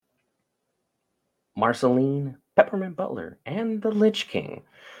Marceline, Peppermint Butler, and the Lich King.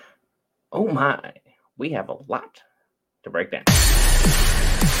 Oh my, we have a lot to break down.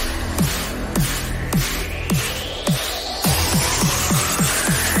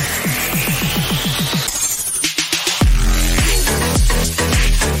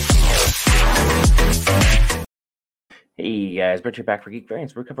 Hey guys, Richard back for Geek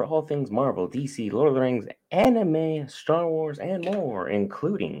Variants. We cover all things Marvel, DC, Lord of the Rings, anime, Star Wars, and more,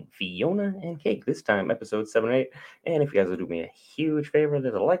 including Fiona and Cake. This time, episode 7 and 8. And if you guys would do me a huge favor,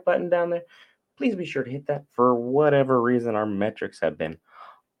 there's a like button down there. Please be sure to hit that. For whatever reason, our metrics have been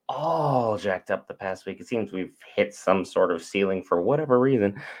all jacked up the past week. It seems we've hit some sort of ceiling for whatever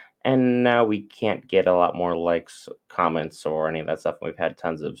reason. And now we can't get a lot more likes, comments, or any of that stuff. We've had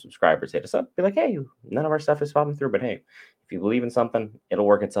tons of subscribers hit us up, be like, hey, none of our stuff is popping through, but hey, if you believe in something, it'll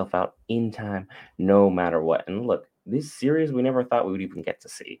work itself out in time, no matter what. And look, this series we never thought we would even get to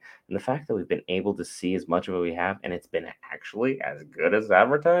see. And the fact that we've been able to see as much of it we have, and it's been actually as good as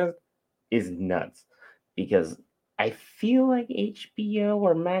advertised, is nuts. Because I feel like HBO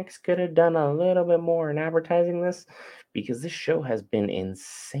or Max could have done a little bit more in advertising this because this show has been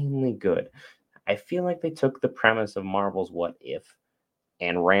insanely good. I feel like they took the premise of Marvel's What If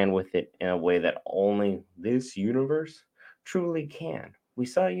and ran with it in a way that only this universe truly can. We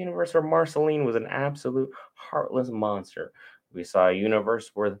saw a universe where Marceline was an absolute heartless monster. We saw a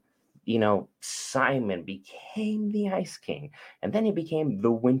universe where, Simon became the Ice King, and then he became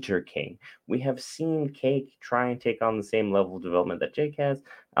the Winter King. We have seen Cake try and take on the same level of development that Jake has,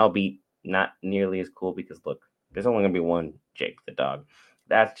 albeit not nearly as cool because, look, there's only going to be one Jake the dog.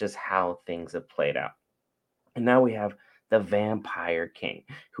 That's just how things have played out. And now we have the Vampire King,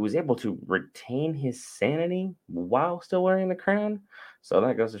 who was able to retain his sanity while still wearing the crown. So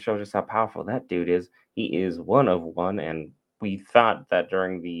that goes to show just how powerful that dude is. He is one of one, and we thought that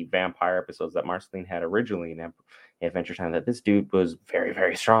during the vampire episodes that Marceline had originally in Adventure Time that this dude was very,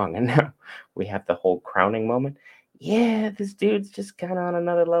 very strong. And now we have the whole crowning moment. Yeah, this dude's just kind of on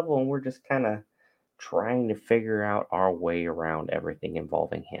another level, and we're just kind of trying to figure out our way around everything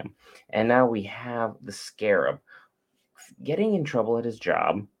involving him. And now we have the Scarab getting in trouble at his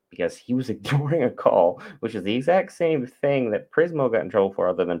job because he was ignoring a call, which is the exact same thing that Prismo got in trouble for,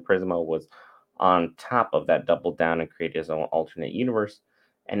 other than Prismo was on top of that, doubled down and created his own alternate universe.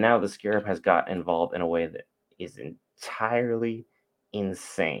 And now the Scarab has got involved in a way that is entirely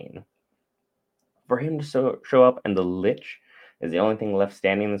insane. For him to show up and the Lich is the only thing left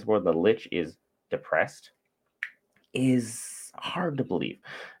standing in this world, the Lich is depressed, is hard to believe.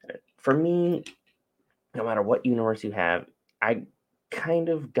 For me, no matter what universe you have, I kind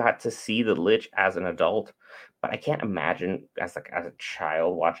of got to see the Lich as an adult, but I can't imagine as a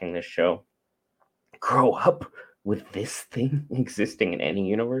child watching this show grow up with this thing existing in any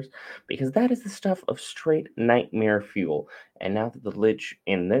universe, because that is the stuff of straight nightmare fuel. And now that the Lich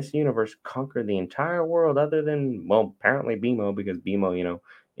in this universe conquered the entire world, other than, well, apparently BMO, because BMO,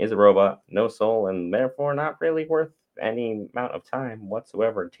 is a robot, no soul, and therefore not really worth any amount of time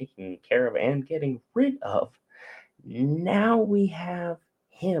whatsoever taking care of and getting rid of. Now we have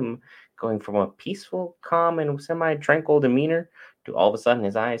him going from a peaceful, calm, and semi-tranquil demeanor to all of a sudden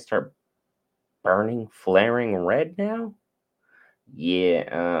his eyes start burning, flaring red now.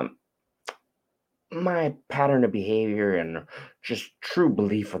 Yeah, my pattern of behavior and just true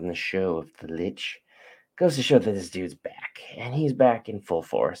belief in the show of the Lich goes to show that this dude's back, and he's back in full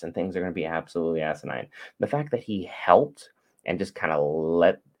force, and things are going to be absolutely asinine. The fact that he helped and just kind of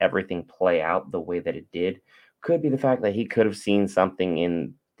let everything play out the way that it did could be the fact that he could have seen something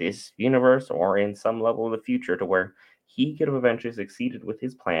in this universe or in some level of the future to where he could have eventually succeeded with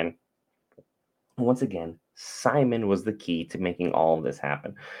his plan. And once again, Simon was the key to making all of this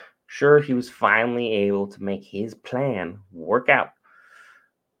happen. Sure, he was finally able to make his plan work out,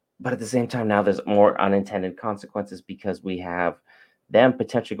 but at the same time, now there's more unintended consequences because we have them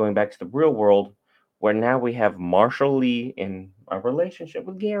potentially going back to the real world, where now we have Marshall Lee in a relationship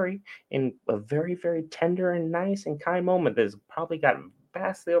with Gary in a very, very tender and nice and kind moment that has probably gotten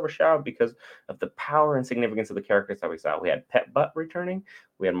vastly overshadowed because of the power and significance of the characters that we saw. We had Pet Butt returning,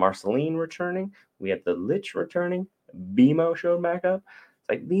 we had Marceline returning, we had the Lich returning, BMO showed back up. It's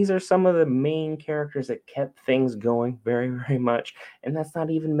like these are some of the main characters that kept things going very, very much. And that's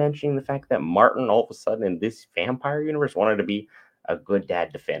not even mentioning the fact that Martin, all of a sudden, in this vampire universe, wanted to be a good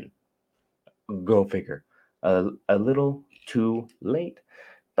dad to Finn. Go figure. A little too late.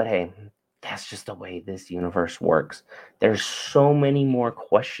 But hey, that's just the way this universe works. There's so many more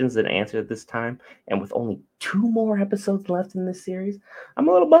questions than answered this time. And with only 2 more episodes left in this series, I'm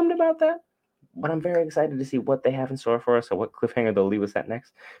a little bummed about that. But I'm very excited to see what they have in store for us or what cliffhanger they'll leave us at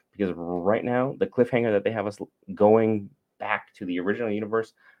next. Because right now, the cliffhanger that they have us going back to the original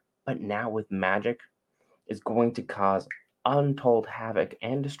universe, but now with magic, is going to cause untold havoc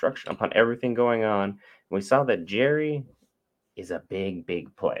and destruction upon everything going on. We saw that Jerry is a big,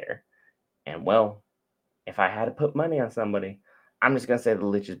 big player. And well, if I had to put money on somebody, I'm just gonna say the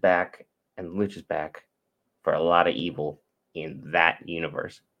Lich is back, and the Lich is back for a lot of evil in that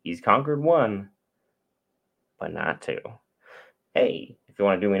universe. He's conquered one, but not two. Hey, if you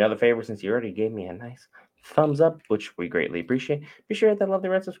want to do me another favor, since you already gave me a nice thumbs up, which we greatly appreciate, be sure to hit that lovely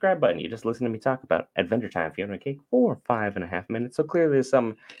red subscribe button. You just listen to me talk about Adventure Time, Fiona and Cake, for 5.5 minutes. So clearly, there's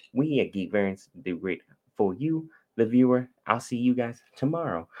something we at Geek Variants do great for you, the viewer. I'll see you guys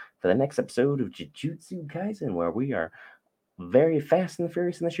tomorrow for the next episode of Jujutsu Kaisen, where we are very fast and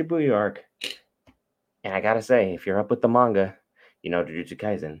furious in the Shibuya arc. And I gotta say, if you're up with the manga, you know Jujutsu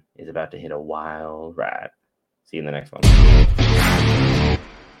Kaisen is about to hit a wild ride. See you in the next one.